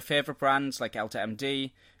 Find your favourite brands like Elta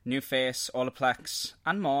MD, New Face, Olaplex,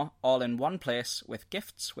 and more, all in one place with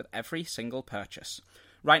gifts with every single purchase.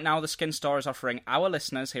 Right now, the Skin Store is offering our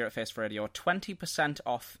listeners here at Face for Radio 20%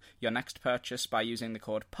 off your next purchase by using the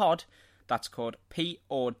code POD. That's code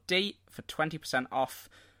POD for 20% off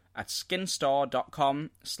at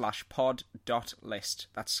skinstore.com/pod.list.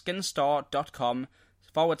 That's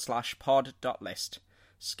skinstore.com/pod.list.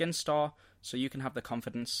 Skin Store, so you can have the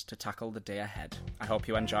confidence to tackle the day ahead. I hope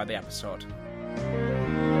you enjoy the episode.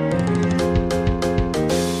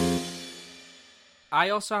 I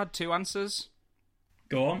also had 2 answers.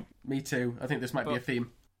 Go on. Me too. I think this might be a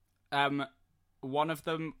theme. One of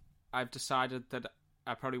them I've decided that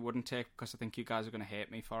I probably wouldn't take because I think you guys are going to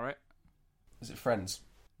hate me for it. Is it Friends?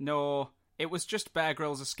 No, it was just Bear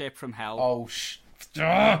Grylls' Escape from Hell. Oh,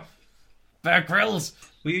 Bear Grylls!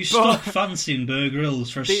 Will you stop fancying Bear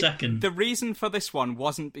Grylls for a second? The reason for this one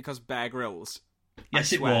wasn't because Bear Grylls.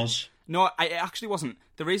 Yes, it was. No, it actually wasn't.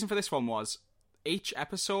 The reason for this one was each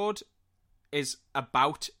episode is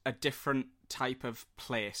about a different type of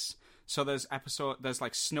place. So there's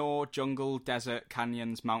like snow, jungle, desert,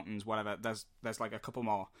 canyons, mountains, whatever. There's like a couple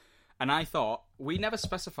more. And I thought, we never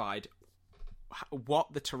specified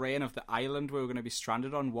what the terrain of the island we were going to be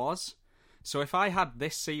stranded on was. So if I had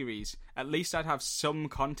this series, at least I'd have some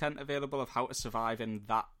content available of how to survive in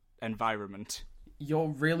that environment. You're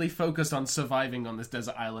really focused on surviving on this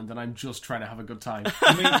desert island, and I'm just trying to have a good time.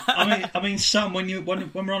 I mean, Sam, when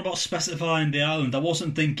we're on about specifying the island, I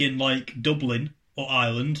wasn't thinking like Dublin or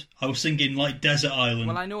Ireland. I was thinking like desert island.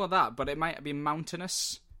 Well, I know that, but it might be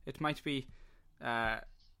mountainous. It might be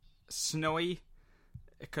snowy.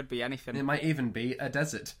 It could be anything. It might even be a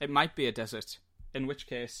desert. It might be a desert. In which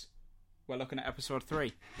case, we're looking at episode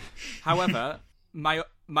 3. However, my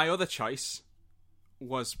other choice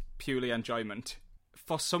was purely enjoyment.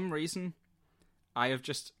 For some reason, I have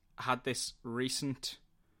just had this recent...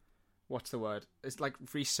 What's the word? It's like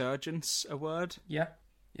resurgence, a word? Yeah.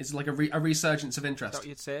 It's like a resurgence of interest. Is that what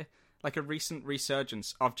you'd say? Like a recent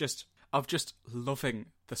resurgence of just loving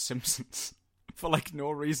The Simpsons for like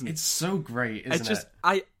no reason. It's so great, isn't it?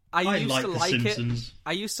 I used like to The like Simpsons. it.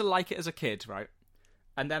 I used to like it as a kid, right?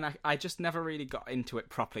 And then I just never really got into it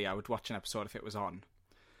properly. I would watch an episode if it was on.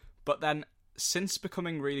 But then, since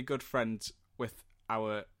becoming really good friends with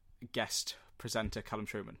our guest presenter, Callum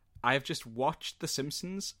Truman, I have just watched The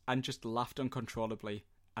Simpsons and just laughed uncontrollably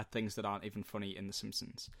at things that aren't even funny in The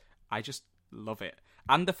Simpsons. I just love it.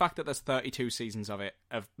 And the fact that there's 32 seasons of it,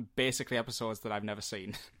 of basically episodes that I've never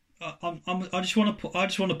seen. I just want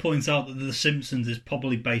to point out that The Simpsons is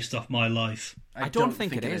probably based off my life. I don't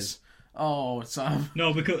think it is. Oh, Sam.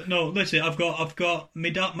 No, listen, I've got my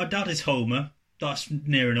dad is Homer. That's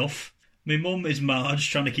near enough. My mum is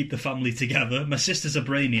Marge, trying to keep the family together. My sister's a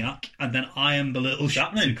brainiac, and then I am the little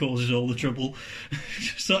chap who causes all the trouble.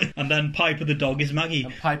 And then Piper the dog is Maggie.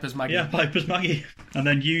 And Piper's Maggie. Yeah, Piper's Maggie. And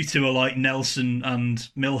then you two are like Nelson and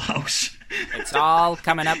Milhouse. It's all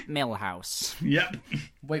coming up Milhouse. Yep.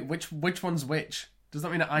 Wait, which one's which? Does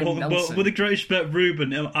that mean that I'm Nelson? Well, with the greatest respect,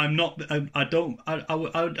 Ruben, I'm not.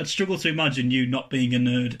 I'd struggle to imagine you not being a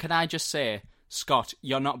nerd. Can I just say, Scott,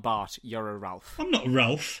 you're not Bart, you're a Ralph. I'm not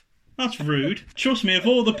Ralph. That's rude. Trust me, of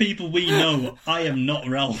all the people we know, I am not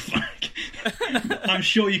Ralph. I'm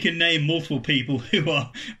sure you can name multiple people who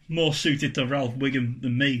are more suited to Ralph Wiggum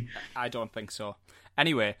than me. I don't think so.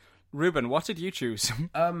 Anyway, Ruben, what did you choose?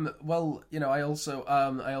 Well, I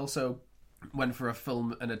also went for a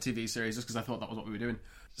film and a TV series just because I thought that was what we were doing.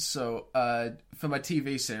 So, for my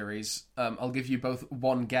TV series, I'll give you both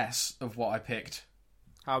one guess of what I picked.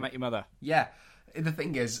 How I Met Your Mother. Yeah. The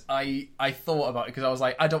thing is, I thought about it because I was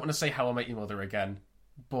like, I don't want to say How I Met Your Mother again,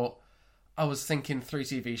 but I was thinking 3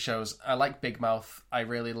 TV shows. I like Big Mouth. I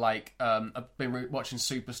really like. I've been watching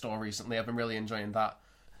Superstore recently. I've been really enjoying that.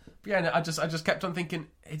 But yeah, no, I just kept on thinking.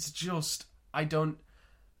 It's just I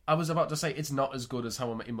was about to say it's not as good as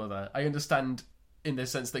How I Met Your Mother. I understand in the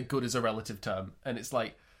sense that good is a relative term, and it's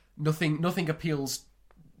like nothing appeals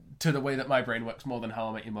to the way that my brain works more than How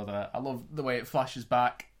I Met Your Mother. I love the way it flashes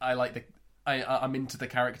back. I like I'm into the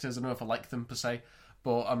characters. I don't know if I like them per se,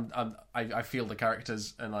 but I feel the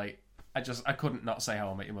characters, and like I couldn't not say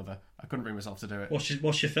How I Met Your Mother. I couldn't bring myself to do it.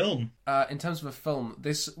 What's your film? In terms of a film,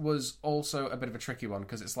 this was also a bit of a tricky one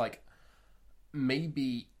because it's like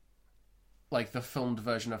maybe like the filmed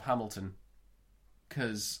version of Hamilton.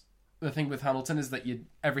 Because the thing with Hamilton is that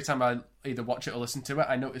every time I either watch it or listen to it,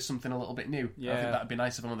 I notice something a little bit new. Yeah. I think that'd be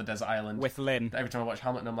nice if I'm on the desert island with Lynn. Every time I watch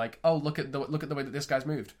Hamilton, I'm like, oh, look at the way that this guy's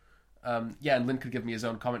moved. Yeah, and Lynn could give me his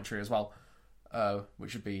own commentary as well,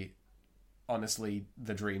 which would be honestly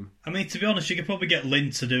the dream. I mean, to be honest, you could probably get Lynn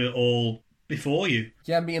to do it all before you.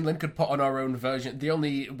 Yeah, me and Lynn could put on our own version. The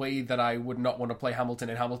only way that I would not want to play Hamilton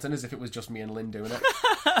in Hamilton is if it was just me and Lynn doing it.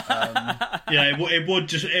 Yeah, it would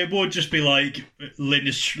just be like Lynn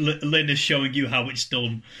is showing you how it's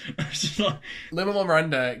done. Lin-Manuel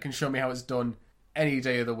Miranda can show me how it's done any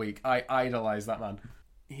day of the week. I idolise that man.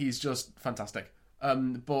 He's just fantastic.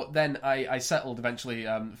 But then I settled eventually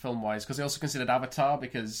film wise because I also considered Avatar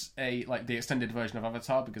because the extended version of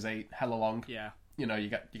Avatar because hella long. Yeah, you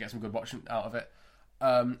get some good watching out of it.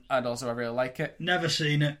 And also I really like it. Never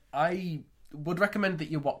seen it. I would recommend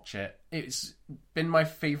that you watch it. It's been my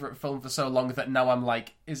favourite film for so long that now I'm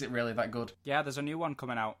like, is it really that good? Yeah, there's a new one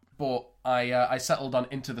coming out. But I settled on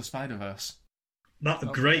Into the Spider-Verse. That's a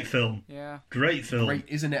great film. Yeah, great film.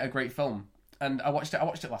 Isn't it a great film? And I watched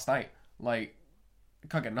it last night. Like, I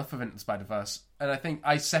can't get enough of Into the Spider-Verse. And I think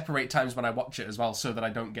I separate times when I watch it as well so that I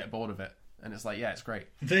don't get bored of it. And it's like, yeah, it's great.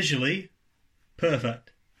 Visually,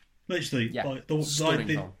 perfect. Literally, yeah,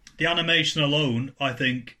 the animation alone, I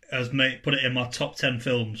think, has put it in my top 10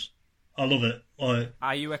 films I love it. Like,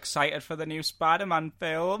 Are you excited for the new Spider-Man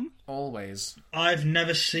film? Always. I've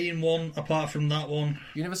never seen one apart from that one.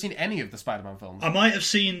 You've never seen any of the Spider-Man films? I might have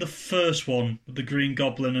seen the first one with the Green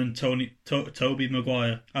Goblin and Tobey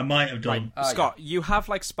Maguire. I might have done. Scott, you have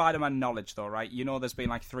like Spider-Man knowledge though, right? You know there's been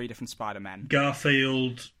like 3 different Spider-Men.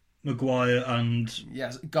 Garfield, Maguire, and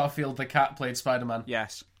Yes, Garfield the cat played Spider-Man.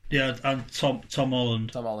 Yes. yeah, and Tom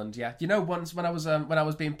Holland. Tom Holland, yeah. You know, once when I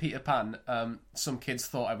was being Peter Pan, some kids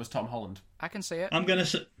thought I was Tom Holland. I can see it. I'm gonna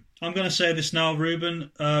say this now,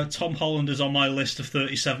 Ruben. Tom Holland is on my list of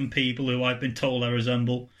 37 people who I've been told I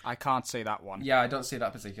resemble. I can't see that one. Yeah, I don't see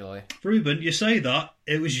that particularly. Ruben, you say that.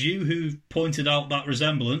 It was you who pointed out that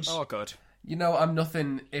resemblance. Oh, good. You know, I'm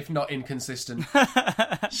nothing if not inconsistent.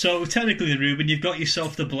 So technically, Ruben, you've got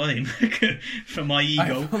yourself to blame for my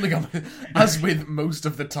ego. I've only got, as with most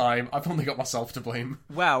of the time, I've only got myself to blame.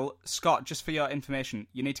 Well, Scott, just for your information,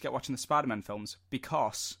 you need to get watching the Spider-Man films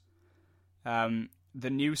because the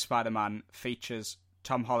new Spider-Man features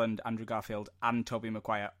Tom Holland, Andrew Garfield, and Tobey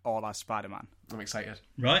Maguire all as Spider-Man. I'm excited.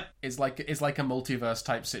 Right? It's like a multiverse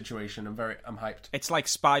type situation. I'm hyped. It's like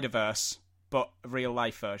Spider-Verse, but a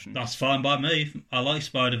real-life version. That's fine by me. I like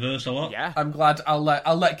Spider-Verse a lot. Yeah. I'm glad. I'll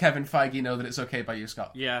let Kevin Feige know that it's okay by you,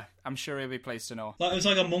 Scott. Yeah, I'm sure he'll be pleased to know. Like, it was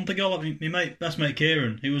like a month ago, like, my best mate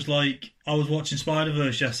Kieran, he was like, I was watching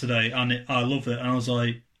Spider-Verse yesterday, and I love it, and I was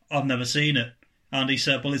like, I've never seen it. And he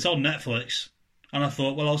said, well, it's on Netflix. And I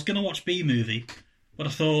thought, well, I was going to watch B-Movie, but I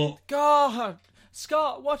thought... God!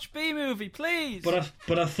 Scott, watch B-Movie, please!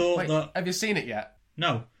 But I thought Wait, that... have you seen it yet?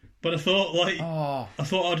 No. But I thought, like... Oh. I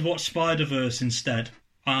thought I'd watch Spider-Verse instead.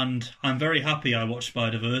 And I'm very happy I watched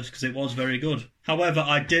Spider-Verse, because it was very good. However,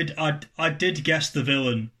 I did guess the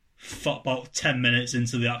villain about 10 minutes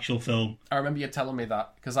into the actual film. I remember you telling me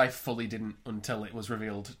that, because I fully didn't until it was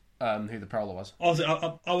revealed who the Prowler was.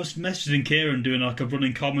 I was messaging Kieran doing like a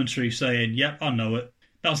running commentary saying, yep, I know it.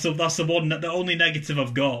 That's the only negative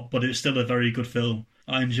I've got, but it's still a very good film.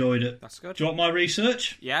 I enjoyed it. That's good. Do you want my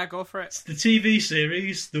research? Yeah, go for it. It's the TV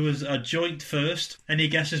series. There was a joint first. Any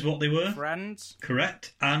guesses what they were? Friends?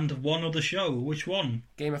 Correct. And one other show. Which one?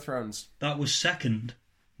 Game of Thrones. That was second,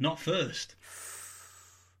 not first.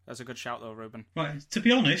 That's a good shout though, Ruben. Right. To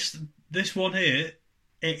be honest, this one here,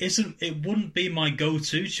 it wouldn't be my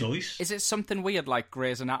go-to choice. Is it something weird like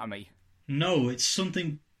Grey's Anatomy? No, it's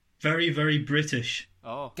something very, very British.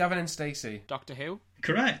 Oh. Gavin and Stacey. Doctor Who?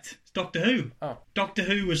 Correct. It's Doctor Who. Oh. Doctor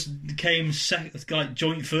Who came like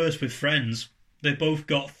joint first with Friends. They both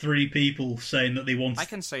got 3 people saying that they wanted... I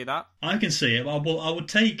can see that. I can see it. I would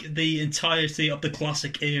take the entirety of the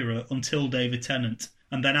classic era until David Tennant.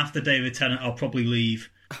 And then after David Tennant, I'll probably leave.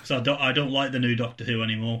 So I don't like the new Doctor Who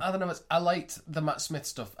anymore. I don't know. I liked the Matt Smith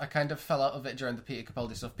stuff. I kind of fell out of it during the Peter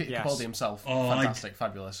Capaldi stuff. Peter Yes. Capaldi himself, Oh, fantastic,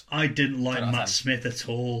 fabulous. I didn't like 10 out of 10. Matt Smith at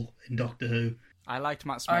all in Doctor Who. I liked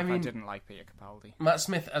Matt Smith, I mean- didn't like Peter Capaldi. Matt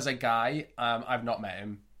Smith as a guy, I've not met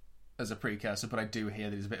him as a precursor, but I do hear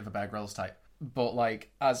that he's a bit of a Bear Grylls type. But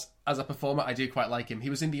like as a performer, I do quite like him. He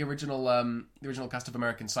was in the original cast of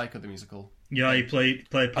American Psycho the musical. Yeah, he played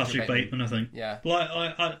Patrick Patrick Bateman, I think. Yeah. Like,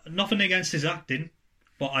 I nothing against his acting,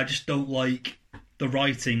 but I just don't like the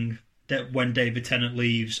writing that when David Tennant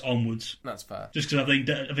leaves onwards. That's fair. Just because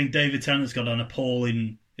I think David Tennant's got an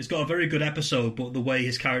appalling... It's got a very good episode, but the way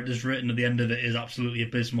his character's written at the end of it is absolutely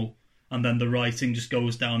abysmal. And then the writing just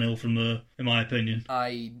goes downhill from there, in my opinion.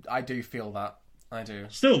 I do feel that. I do.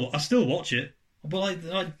 I still watch it. But like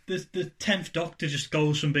the 10th Doctor just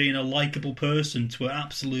goes from being a likeable person to an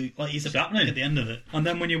absolute... Like, he's happening at the end of it. And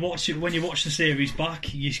then when you watch the series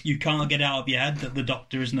back, you can't get out of your head that the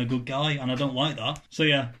Doctor isn't a good guy, and I don't like that. So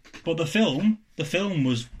yeah. But the film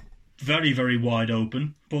was very, very wide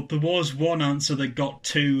open. But there was one answer that got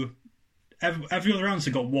 2... Every other answer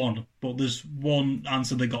got 1, but there's one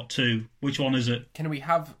answer that got 2. Which one is it? Can we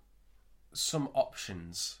have some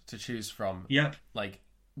options to choose from? Yep. Like,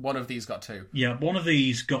 one of these got 2. Yeah, one of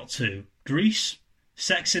these got 2. Grease,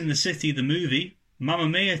 Sex in the City, the movie, Mamma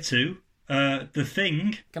Mia 2, The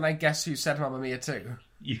Thing. Can I guess who said Mamma Mia 2?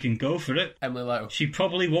 You can go for it. Emily Lowe. She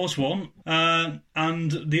probably was one. And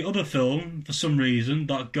the other film, for some reason,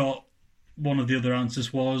 that got one of the other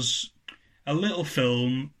answers was a little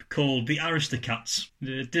film called The Aristocats,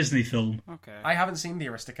 the Disney film. Okay. I haven't seen The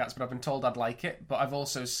Aristocats, but I've been told I'd like it. But I've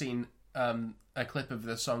also seen a clip of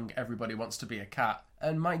the song Everybody Wants to Be a Cat.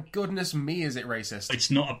 And my goodness me, is it racist. It's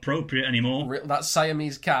not appropriate anymore. That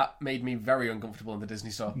Siamese cat made me very uncomfortable in the Disney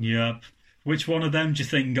store. Yeah. Which one of them do you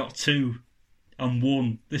think got 2 and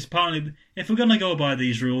 1? This apparently, if we're going to go by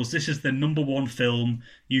these rules, this is the number 1 film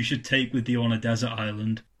you should take with you on a desert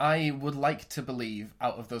island. I would like to believe,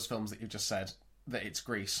 out of those films that you just said, that it's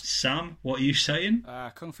Grease. Sam, what are you saying?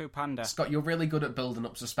 Kung Fu Panda. Scott, you're really good at building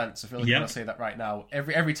up suspense. I feel like Yep. I'm going to say that right now.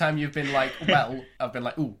 Every time you've been like, well, I've been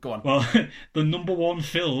like, ooh, go on. Well, the number one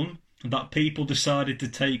film that people decided to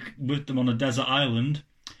take with them on a desert island,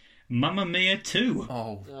 Mamma Mia 2.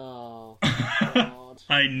 Oh, Oh, God.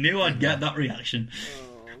 I knew I'd get that reaction.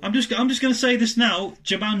 I'm just going to say this now.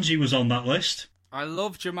 Jumanji was on that list. I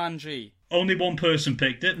love Jumanji. Only one person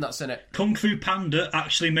picked it. that's in it. Kung Fu Panda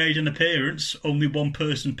actually made an appearance. Only one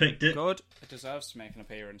person picked it. Good. It deserves to make an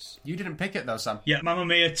appearance. You didn't pick it though, Sam. Yeah, Mamma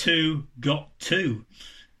Mia 2 got 2.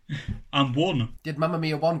 And 1. Did Mamma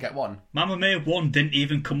Mia 1 get 1? Mamma Mia 1 didn't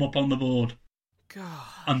even come up on the board. God.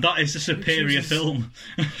 And that is the superior chooses- film.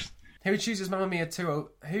 Who chooses Mamma Mia 2?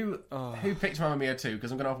 Who picked Mamma Mia 2?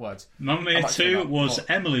 Because I'm going to have words. Mamma Mia I'm actually 2 not, was but-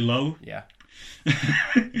 Emily Lowe. Yeah.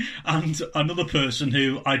 And another person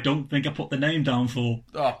who I don't think I put the name down for,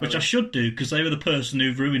 Oh, which I brilliant. should do because they were the person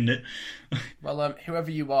who ruined it. Well,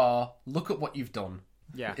 whoever you are, look at what you've done.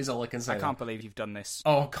 Yeah. Is all I can say. I can't believe you've done this.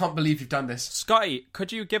 Oh, I can't believe you've done this. Scotty,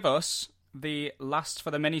 could you give us the last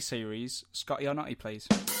for the mini-series, Scotty or Naughty, please?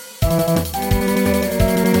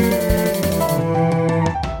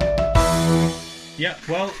 Yeah,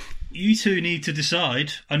 well, you two need to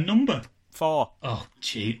decide a number. 4. Oh,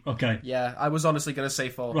 gee. Okay. Yeah, I was honestly going to say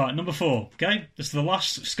 4. Right, number 4. Okay, this is the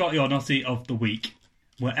last Scotty or Naughty of the week,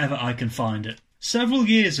 wherever I can find it. Several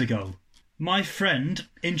years ago, my friend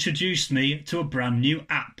introduced me to a brand new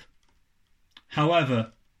app.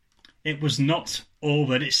 However, it was not all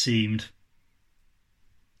that it seemed.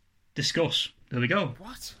 Discuss. There we go.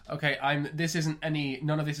 What? Okay, this isn't any...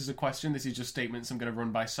 None of this is a question. This is just statements I'm going to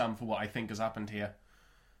run by Sam for what I think has happened here.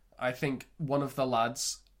 I think one of the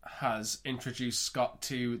lads has introduced Scott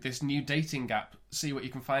to this new dating app. See what you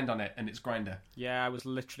can find on it, and it's Grindr. Yeah, I was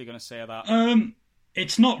literally going to say that.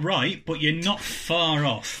 It's not right, but you're not far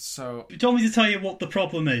off. So, Do you want me to tell you what the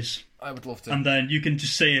problem is? I would love to. And then you can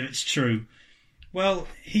just say if it's true. Well,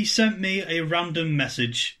 he sent me a random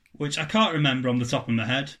message, which I can't remember on the top of my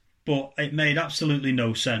head, but it made absolutely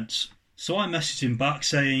no sense. So I messaged him back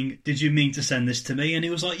saying, "Did you mean to send this to me?" And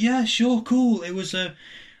he was like, "Yeah, sure, cool. It was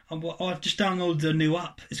I've just downloaded a new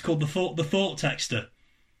app. It's called the Thought Texter."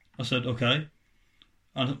 I said, "Okay."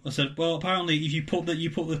 And I said, "Well, apparently, if you put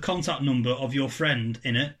the contact number of your friend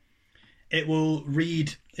in it, it will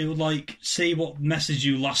read. It will like see what message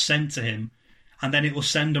you last sent to him, and then it will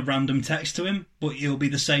send a random text to him, but it'll be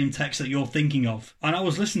the same text that you're thinking of." And I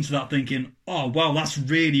was listening to that thinking, "Oh wow, that's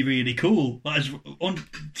really really cool. That is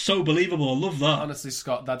so believable. I love that." Honestly,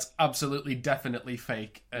 Scott, that's absolutely definitely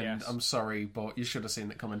fake, and Yes. I'm sorry, but you should have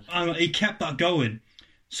seen it coming. And he kept that going.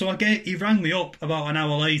 So he rang me up about an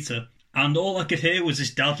hour later, and all I could hear was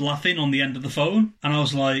his dad laughing on the end of the phone. And I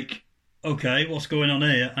was like, "Okay, what's going on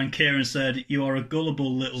here?" And Kieran said, "You are a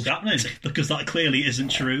gullible little gapnik," because that clearly isn't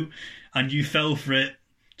true, and you fell for it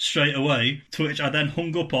straight away. To which I then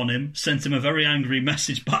hung up on him, sent him a very angry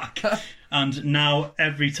message back, and now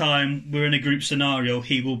every time we're in a group scenario,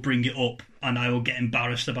 he will bring it up, and I will get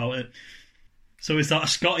embarrassed about it. So is that a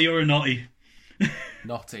Scotty or a Naughty?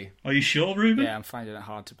 Naughty. Are you sure, Ruben? Yeah, I'm finding it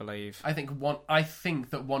hard to believe. I think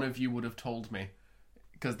that one of you would have told me,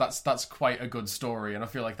 because that's quite a good story, and I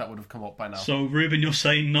feel like that would have come up by now. So, Ruben, you're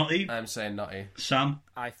saying Naughty? I'm saying Naughty. Sam?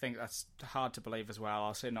 I think that's hard to believe as well.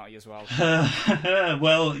 I'll say Naughty as well.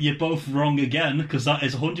 Well, you're both wrong again, because that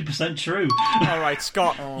is 100% true. All right,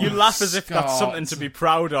 Scott, you laugh as if that's Scott. something to be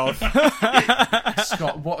proud of.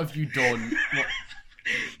 Scott, what have you done?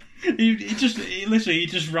 he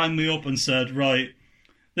just rang me up and said, "Right,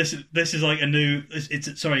 this is like a new." He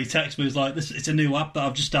texted me. He was like, "It's a new app that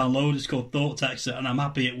I've just downloaded. It's called Thought Texter, and I'm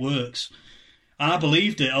happy it works." And I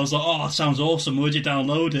believed it. I was like, "Oh, that sounds awesome. Where'd you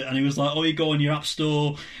download it?" And he was like, "Oh, you go on your app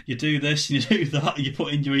store, you do this and you do that, and you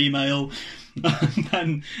put in your email." And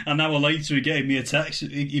then an hour later, he gave me a text.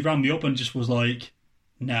 He rang me up and just was like,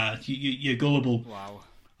 "Nah, you're gullible." Wow.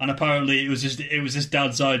 And apparently, it was his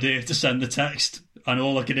dad's idea to send the text, and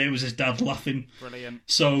all I could hear was his dad laughing. Brilliant.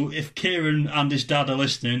 So if Kieran and his dad are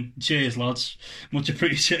listening, cheers, lads. Much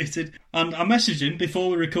appreciated. And I messaged him before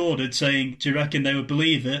we recorded saying, "Do you reckon they would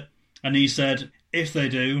believe it?" And he said, "If they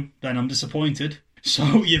do, then I'm disappointed."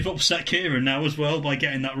 So you've upset Kieran now as well by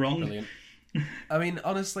getting that wrong. Brilliant. I mean,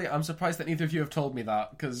 honestly, I'm surprised that neither of you have told me that,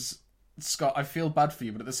 because, Scott, I feel bad for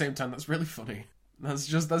you, but at the same time, that's really funny. That's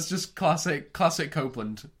just classic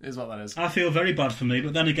Copeland, is what that is. I feel very bad for me,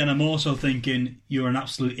 but then again, I'm also thinking, you're an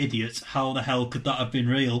absolute idiot. How the hell could that have been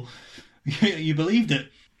real? You believed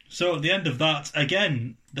it. So at the end of that,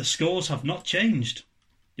 again, the scores have not changed.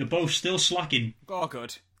 You're both still slacking. Oh,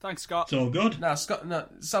 good. Thanks, Scott. It's all good. No,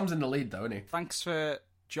 Sam's in the lead, though, isn't he? Thanks for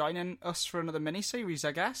joining us for another mini-series,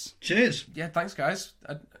 I guess. Cheers. Yeah, thanks, guys.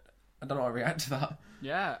 I don't know how to react to that.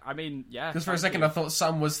 Yeah, I mean, yeah. Because for a second I thought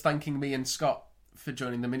Sam was thanking me and Scott for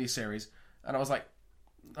joining the mini-series. And I was like,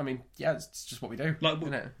 I mean, yeah, it's just what we do.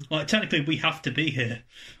 Isn't it? Like technically we have to be here.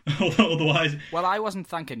 Otherwise... Well, I wasn't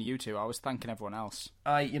thanking you two. I was thanking everyone else.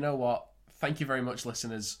 You know what? Thank you very much,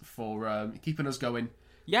 listeners, for keeping us going.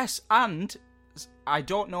 Yes, and I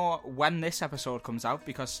don't know when this episode comes out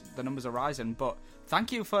because the numbers are rising, but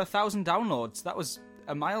thank you for 1,000 downloads. That was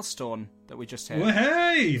a milestone that we just hit. Well,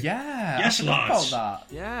 hey! Yeah, Yes, I forgot lads. about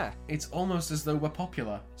that. Yeah. It's almost as though we're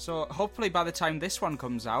popular. So hopefully by the time this one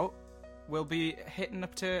comes out, we'll be hitting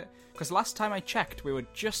up to... Because last time I checked, we were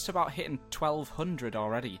just about hitting 1,200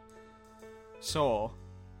 already. So,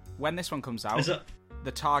 when this one comes out,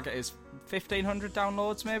 the target is 1,500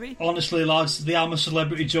 downloads, maybe? Honestly, lads, the I'm a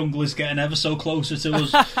Celebrity Jungle is getting ever so closer to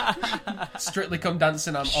us. Strictly Come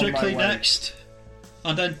Dancing on Strictly my way. next.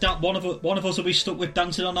 And then one of us will be stuck with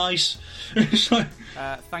Dancing on Ice.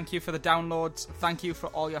 Thank you for the downloads. Thank you for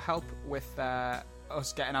all your help with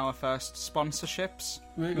us getting our first sponsorships.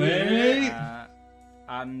 Hey.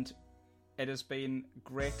 And it has been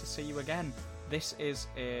great to see you again. This is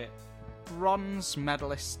a bronze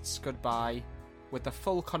medalist's goodbye with the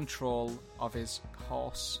full control of his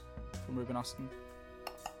horse from Ruben Austin.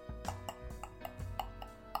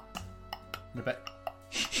 In a bit.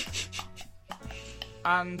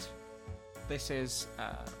 And this is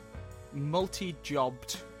a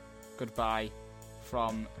multi-jobbed goodbye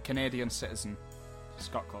from Canadian citizen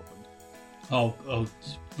Scott Copeland. Oh,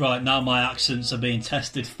 right, now my accents are being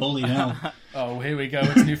tested fully now. Oh, here we go.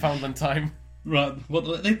 It's Newfoundland time. Right, well,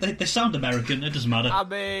 they sound American, it doesn't matter. I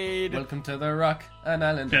mean... Welcome to the Rock and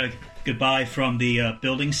Island. Goodbye from the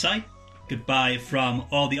building site. Goodbye from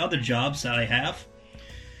all the other jobs that I have.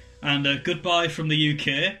 And goodbye from the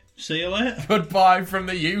UK. See you later. Goodbye from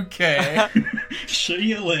the UK. See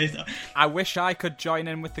you later. I wish I could join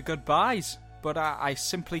in with the goodbyes, but I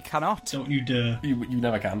simply cannot. Don't you dare. You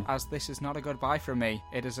never can. As this is not a goodbye from me.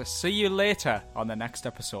 It is a see you later on the next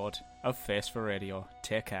episode of Face for Radio.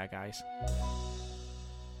 Take care, guys.